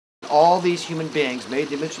all these human beings made in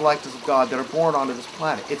the image and likeness of God that are born onto this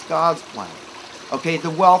planet. It's God's planet. Okay, the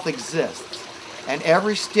wealth exists. And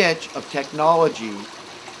every stitch of technology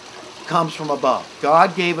comes from above.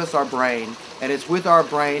 God gave us our brain, and it's with our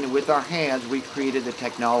brain and with our hands we created the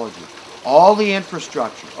technology. All the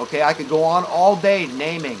infrastructure, okay, I could go on all day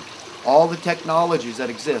naming all the technologies that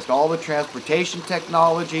exist, all the transportation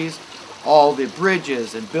technologies, all the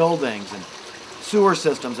bridges and buildings and sewer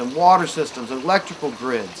systems and water systems and electrical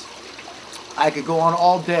grids. I could go on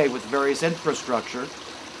all day with various infrastructure.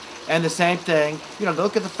 And the same thing,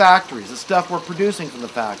 look at the factories, the stuff we're producing from the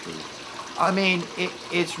factories. I mean,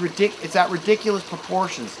 it's at ridiculous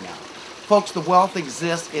proportions now. Folks, the wealth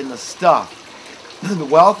exists in the stuff. The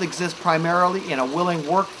wealth exists primarily in a willing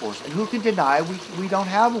workforce. And who can deny we don't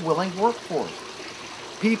have a willing workforce?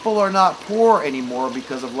 People are not poor anymore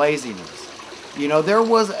because of laziness. There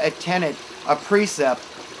was a tenet, a precept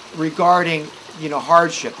regarding,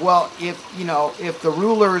 hardship. Well, if the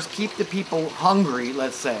rulers keep the people hungry,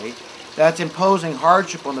 let's say, that's imposing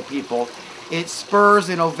hardship on the people, it spurs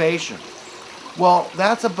innovation. Well,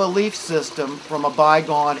 that's a belief system from a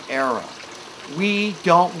bygone era. We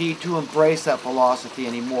don't need to embrace that philosophy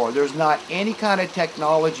anymore. There's not any kind of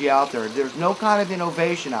technology out there. There's no kind of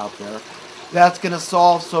innovation out there that's going to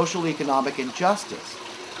solve social economic injustice.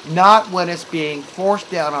 Not when it's being forced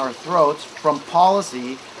down our throats from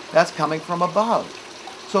policy that's coming from above.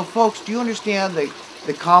 So folks, do you understand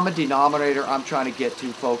the common denominator I'm trying to get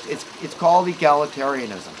to, folks? It's called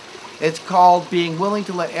egalitarianism. It's called being willing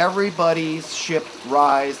to let everybody's ship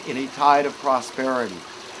rise in a tide of prosperity.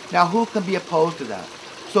 Now, who can be opposed to that?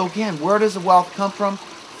 So again, where does the wealth come from?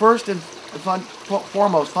 First and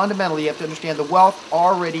foremost, fundamentally, you have to understand the wealth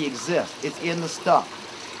already exists. It's in the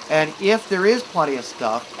stuff. And if there is plenty of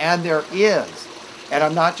stuff, and there is, and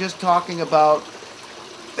I'm not just talking about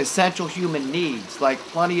essential human needs, like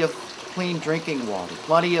plenty of clean drinking water,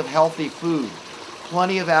 plenty of healthy food,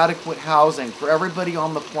 plenty of adequate housing for everybody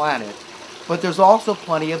on the planet, but there's also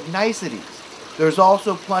plenty of niceties. There's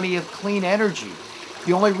also plenty of clean energy.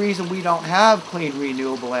 The only reason we don't have clean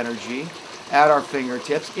renewable energy at our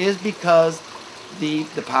fingertips is because the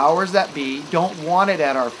powers that be don't want it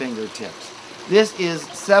at our fingertips. This is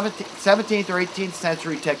 17th or 18th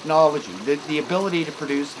century technology, the ability to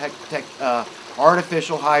produce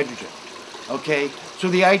artificial hydrogen. Okay, so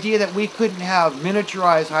the idea that we couldn't have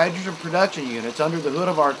miniaturized hydrogen production units under the hood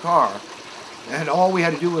of our car, and all we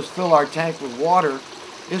had to do was fill our tank with water,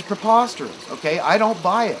 is preposterous. Okay, I don't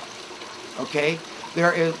buy it. Okay,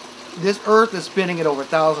 this Earth is spinning at over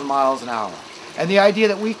 1,000 miles an hour, and the idea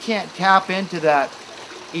that we can't tap into that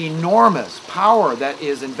enormous power that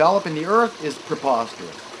is enveloping the Earth is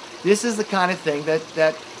preposterous. This is the kind of thing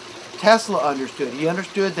that Tesla understood. He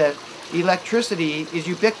understood that electricity is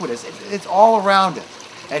ubiquitous. It's all around it.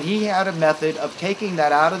 And he had a method of taking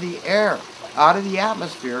that out of the air, out of the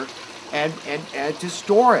atmosphere, and to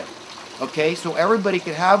store it. Okay, so everybody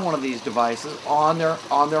could have one of these devices on their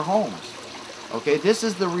homes. Okay, this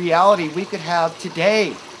is the reality we could have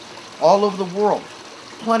today all over the world.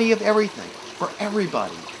 Plenty of everything for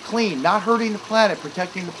everybody. Clean, not hurting the planet,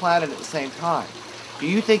 protecting the planet at the same time. Do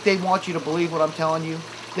you think they want you to believe what I'm telling you?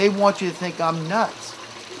 They want you to think I'm nuts.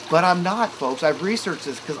 But I'm not, folks. I've researched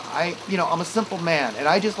this because I'm a simple man, and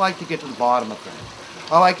I just like to get to the bottom of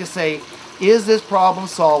things. I like to say, is this problem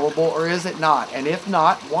solvable or is it not? And if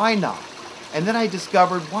not, why not? And then I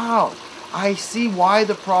discovered, wow, I see why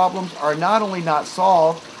the problems are not only not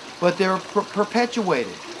solved, but they're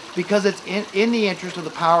perpetuated. Because it's in the interest of the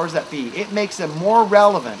powers that be. It makes them more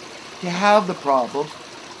relevant to have the problems,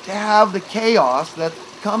 to have the chaos that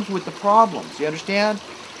comes with the problems. You understand?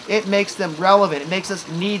 It makes them relevant. It makes us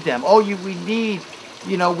need them. We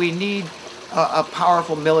need a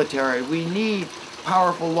powerful military. We need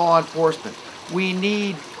powerful law enforcement. We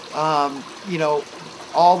need, all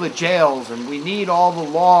the jails, and we need all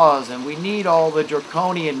the laws, and we need all the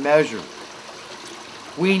draconian measures.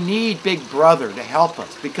 We need Big Brother to help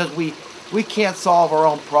us because we can't solve our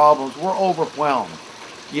own problems. We're overwhelmed.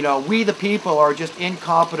 We the people are just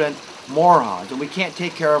incompetent morons, and we can't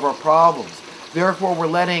take care of our problems. Therefore, we're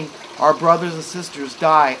letting our brothers and sisters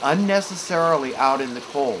die unnecessarily out in the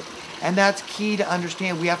cold. And that's key to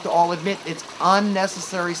understand. We have to all admit it's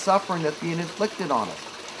unnecessary suffering that's being inflicted on us.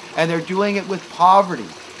 And they're doing it with poverty.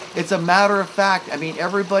 It's a matter of fact. I mean,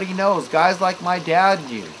 everybody knows. Guys like my dad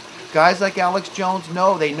knew. Guys like Alex Jones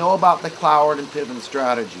know. They know about the Cloward and Piven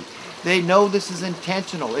strategy. They know this is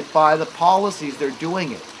intentional. It's by the policies they're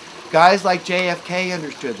doing it. Guys like JFK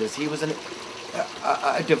understood this. He was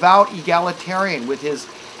a devout egalitarian with his,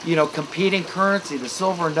 competing currency, the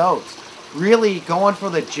silver notes, really going for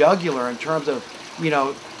the jugular in terms of,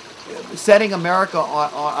 setting America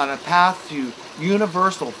on a path to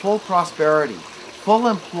universal, full prosperity, full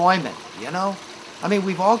employment, you know? I mean,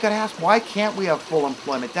 we've all got to ask, why can't we have full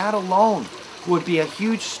employment? That alone would be a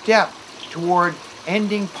huge step toward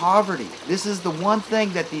ending poverty. This is the one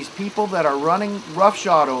thing that these people that are running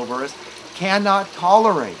roughshod over us cannot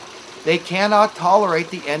tolerate. They cannot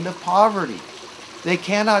tolerate the end of poverty. They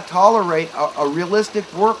cannot tolerate a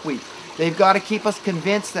realistic work week. They've got to keep us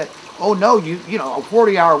convinced that, oh no, you know, a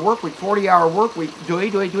 40-hour work week, 40-hour work week, do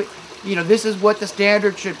it. You know, this is what the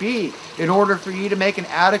standard should be in order for you to make an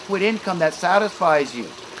adequate income that satisfies you.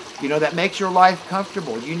 You know, that makes your life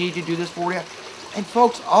comfortable. You need to do this 40 hours. And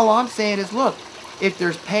folks, all I'm saying is, look, if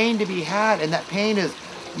there's pain to be had, and that pain is,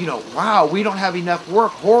 you know, wow, we don't have enough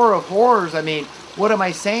work, horror of horrors. I mean, what am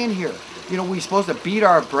I saying here? You know, we're supposed to beat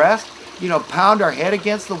our breast, you know, pound our head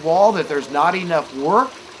against the wall that there's not enough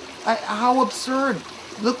work? How absurd.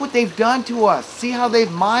 Look what they've done to us. See how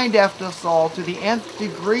they've mind-effed us all to the nth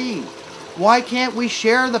degree. Why can't we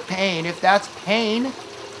share the pain if that's pain,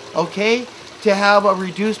 okay, to have a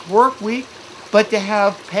reduced work week, but to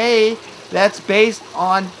have pay that's based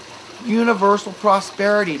on universal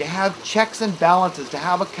prosperity, to have checks and balances, to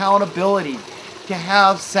have accountability, to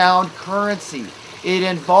have sound currency. It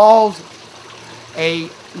involves a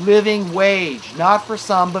living wage, not for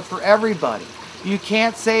some, but for everybody. You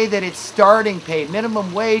can't say that it's starting pay.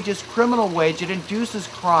 Minimum wage is criminal wage. It induces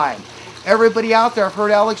crime. Everybody out there, I've heard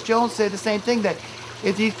Alex Jones say the same thing, that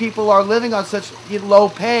if these people are living on such low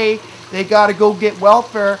pay, they got to go get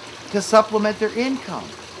welfare to supplement their income.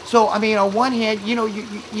 So, I mean, on one hand, you know,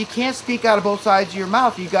 you can't speak out of both sides of your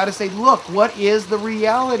mouth. You got to say, look, what is the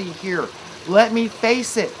reality here? Let me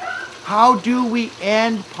face it. How do we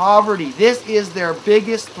end poverty? This is their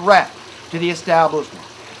biggest threat to the establishment.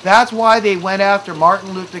 That's why they went after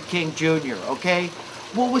Martin Luther King Jr., okay?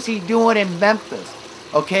 What was he doing in Memphis,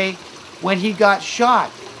 okay, when he got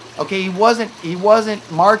shot? Okay, he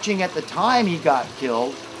wasn't marching at the time he got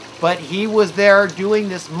killed, but he was there doing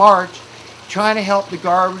this march trying to help the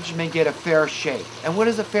garbage men get a fair shake. And what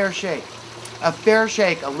is a fair shake? A fair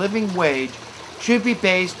shake, a living wage, should be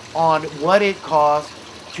based on what it costs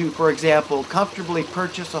to, for example, comfortably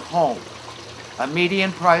purchase a home, a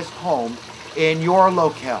median-priced home in your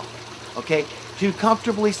locale, okay, to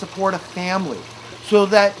comfortably support a family so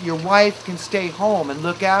that your wife can stay home and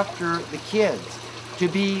look after the kids, to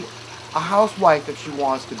be a housewife if she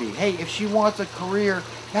wants to be. Hey, if she wants a career,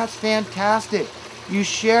 that's fantastic. You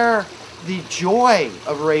share the joy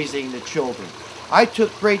of raising the children. I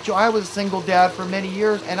took great joy. I was a single dad for many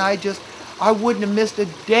years, and I wouldn't have missed a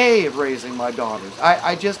day of raising my daughters.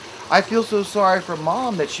 I feel so sorry for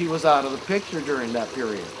Mom that she was out of the picture during that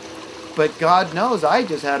period. But God knows I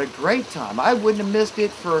just had a great time. I wouldn't have missed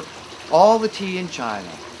it for all the tea in China.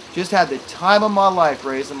 Just had the time of my life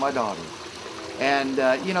raising my daughters. And,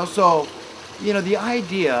 you know, so, you know, the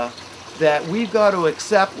idea that we've got to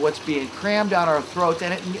accept what's being crammed down our throats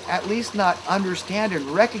and at least not understand and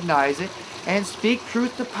recognize it and speak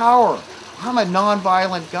truth to power. I'm a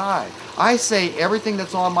nonviolent guy. I say everything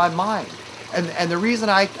that's on my mind. And the reason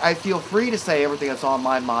I feel free to say everything that's on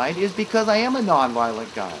my mind is because I am a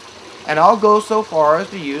nonviolent guy. And I'll go so far as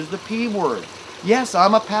to use the P word. Yes,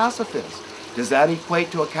 I'm a pacifist. Does that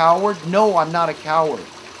equate to a coward? No, I'm not a coward.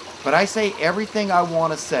 But I say everything I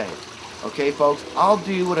want to say. Okay, folks, I'll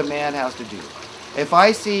do what a man has to do. If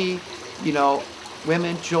I see, you know,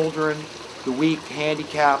 women, children, the weak,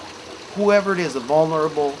 handicapped, whoever it is, the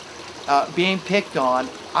vulnerable, being picked on,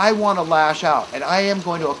 I want to lash out. And I am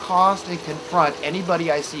going to accost and confront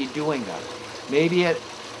anybody I see doing that. Maybe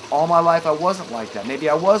all my life I wasn't like that. Maybe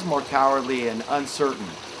I was more cowardly and uncertain,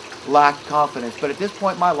 lacked confidence. But at this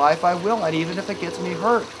point in my life, I will, and even if it gets me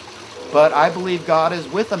hurt. But I believe God is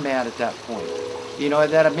with a man at that point. You know,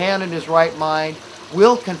 that a man in his right mind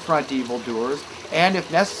will confront evildoers, and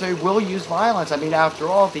if necessary, will use violence. I mean, after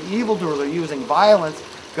all, if the evildoers are using violence,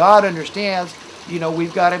 God understands, you know,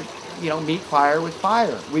 we've got to, you know, meet fire with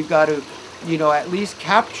fire. We've got to, you know, at least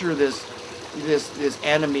capture this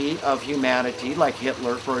enemy of humanity, like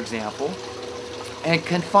Hitler, for example, and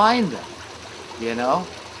confine them, you know,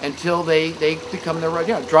 until they become their, you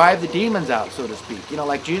know, drive the demons out, so to speak, you know,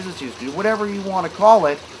 like Jesus used to do. Whatever you want to call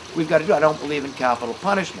it, we've got to do. I don't believe in capital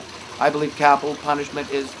punishment. I believe capital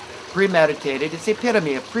punishment is premeditated. It's the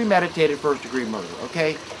epitome of premeditated first-degree murder,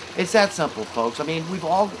 okay? It's that simple, folks. I mean,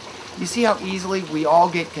 you see how easily we all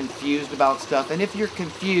get confused about stuff, and if you're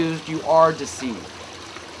confused, you are deceived.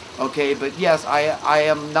 Okay, but yes, I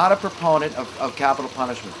am not a proponent of capital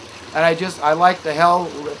punishment. And I like the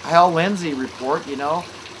Hal Lindsey report, you know.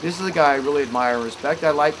 This is a guy I really admire and respect. I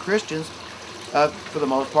like Christians for the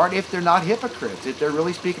most part, if they're not hypocrites, if they're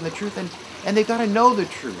really speaking the truth, and they've got to know the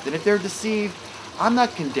truth. And if they're deceived, I'm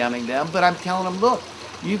not condemning them, but I'm telling them, look,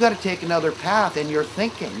 you got to take another path in your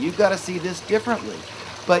thinking. You've got to see this differently.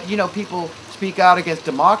 But, people speak out against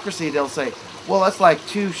democracy. They'll say, well, that's like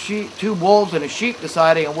two wolves and a sheep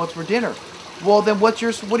deciding on what's for dinner. Well, then what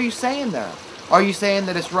are you saying there? Are you saying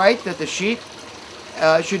that it's right that the sheep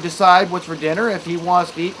should decide what's for dinner? If he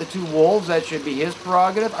wants to eat the two wolves, that should be his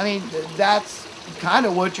prerogative? I mean, that's kind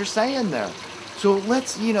of what you're saying there. So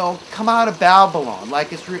let's, come out of Babylon,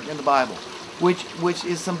 like it's written in the Bible, which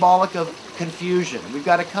is symbolic of confusion. We've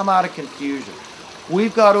got to come out of confusion.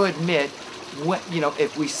 We've got to admit,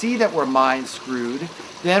 if we see that we're mind screwed,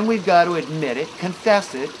 then we've got to admit it,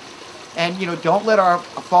 confess it, and, don't let our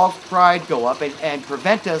false pride go up and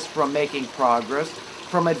prevent us from making progress,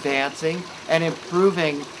 from advancing and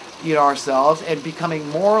improving, ourselves and becoming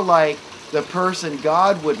more like the person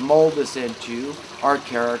God would mold us into, our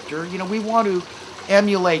character. We want to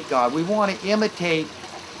emulate God. We want to imitate,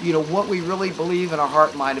 what we really believe in our heart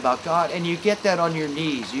and mind about God. And you get that on your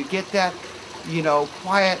knees. You get that,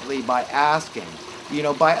 quietly by asking,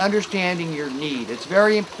 by understanding your need. It's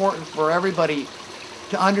very important for everybody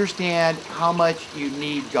to understand how much you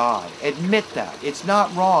need God. Admit that. It's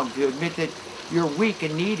not wrong to admit that you're weak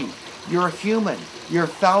and needy. You're human. You're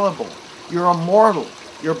fallible. You're immortal.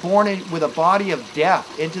 You're born with a body of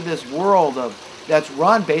death into this world that's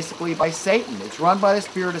run basically by Satan. It's run by the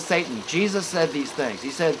spirit of Satan. Jesus said these things. He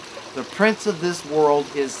said, the prince of this world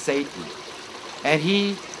is Satan. And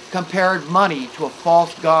he compared money to a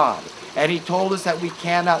false god. And he told us that we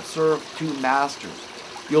cannot serve two masters.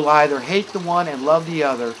 You'll either hate the one and love the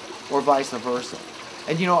other, or vice versa.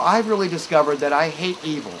 And I've really discovered that I hate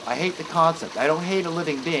evil. I hate the concept. I don't hate a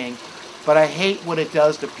living being, but I hate what it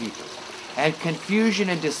does to people. And confusion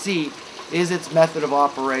and deceit is its method of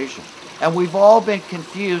operation. And we've all been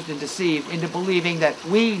confused and deceived into believing that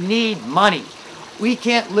we need money. We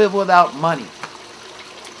can't live without money.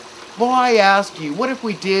 Well, I ask you, what if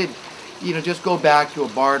we did, just go back to a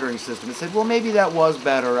bartering system and said, well, maybe that was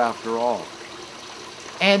better after all.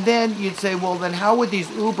 And then you'd say, well, then how would these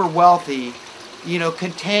uber wealthy,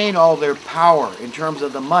 contain all their power in terms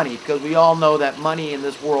of the money? Because we all know that money in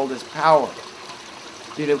this world is power.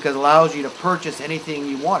 Because it allows you to purchase anything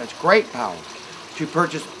you want. It's great power to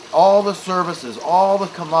purchase all the services, all the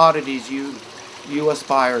commodities you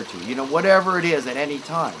aspire to, whatever it is at any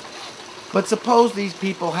time. But suppose these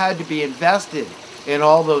people had to be invested in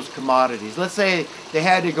all those commodities. Let's say they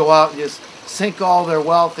had to go out and just sink all their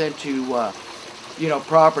wealth into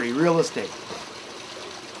property, real estate,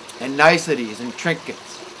 and niceties and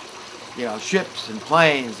trinkets, ships and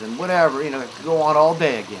planes and whatever, it could go on all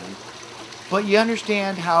day again. But you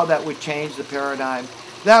understand how that would change the paradigm?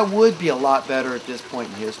 That would be a lot better at this point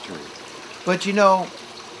in history. But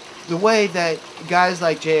the way that guys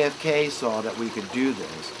like JFK saw that we could do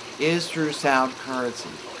this is through sound currency.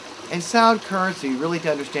 And sound currency, really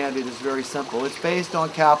to understand it, is very simple. It's based on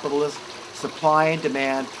capitalist supply and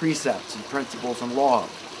demand precepts and principles and laws.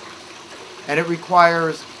 And it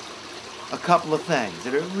requires a couple of things.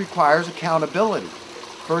 It requires accountability.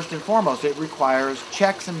 First and foremost, it requires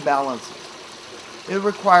checks and balances. It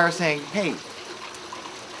requires saying, hey,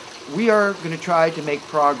 we are going to try to make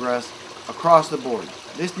progress across the board.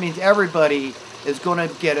 This means everybody is going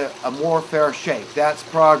to get a more fair shake. That's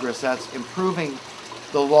progress. That's improving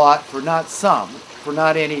the lot for not some, for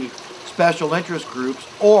not any special interest groups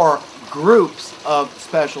or groups of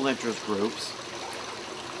special interest groups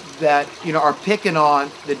that are picking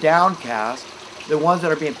on the downcast, the ones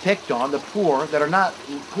that are being picked on, the poor, that are not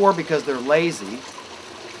poor because they're lazy.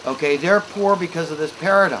 Okay, they're poor because of this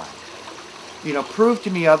paradigm. Prove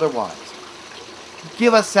to me otherwise.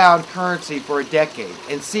 Give us sound currency for a decade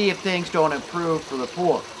and see if things don't improve for the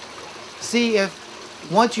poor. See if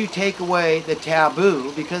once you take away the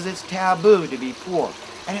taboo, because it's taboo to be poor,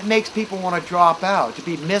 and it makes people want to drop out, to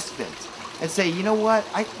be misfits, and say, you know what,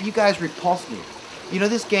 you guys repulse me.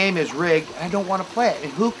 This game is rigged, I don't want to play it.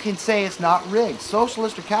 And who can say it's not rigged?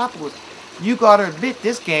 Socialist or capitalist, you got to admit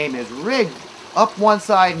this game is rigged up one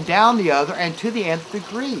side and down the other, and to the nth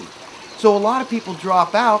degree. So a lot of people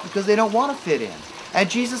drop out because they don't want to fit in. And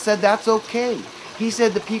Jesus said that's okay. He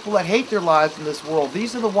said the people that hate their lives in this world,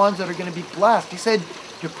 these are the ones that are going to be blessed. He said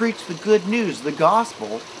to preach the good news, the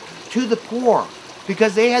gospel, to the poor,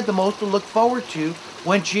 because they had the most to look forward to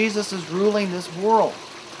when Jesus is ruling this world.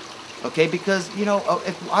 Okay, because,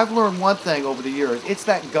 if I've learned one thing over the years, it's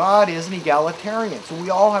that God is an egalitarian. So we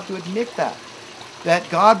all have to admit that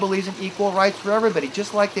God believes in equal rights for everybody,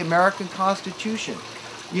 just like the American Constitution.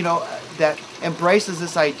 that embraces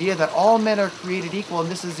this idea that all men are created equal, and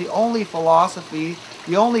this is the only philosophy,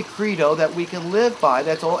 the only credo that we can live by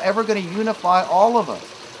that's ever going to unify all of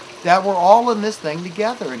us. That we're all in this thing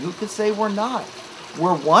together, and who can say we're not?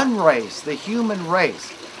 We're one race, the human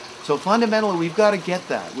race. So fundamentally, we've got to get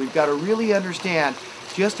that. We've got to really understand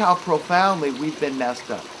just how profoundly we've been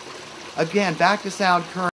messed up. Again, back to sound current.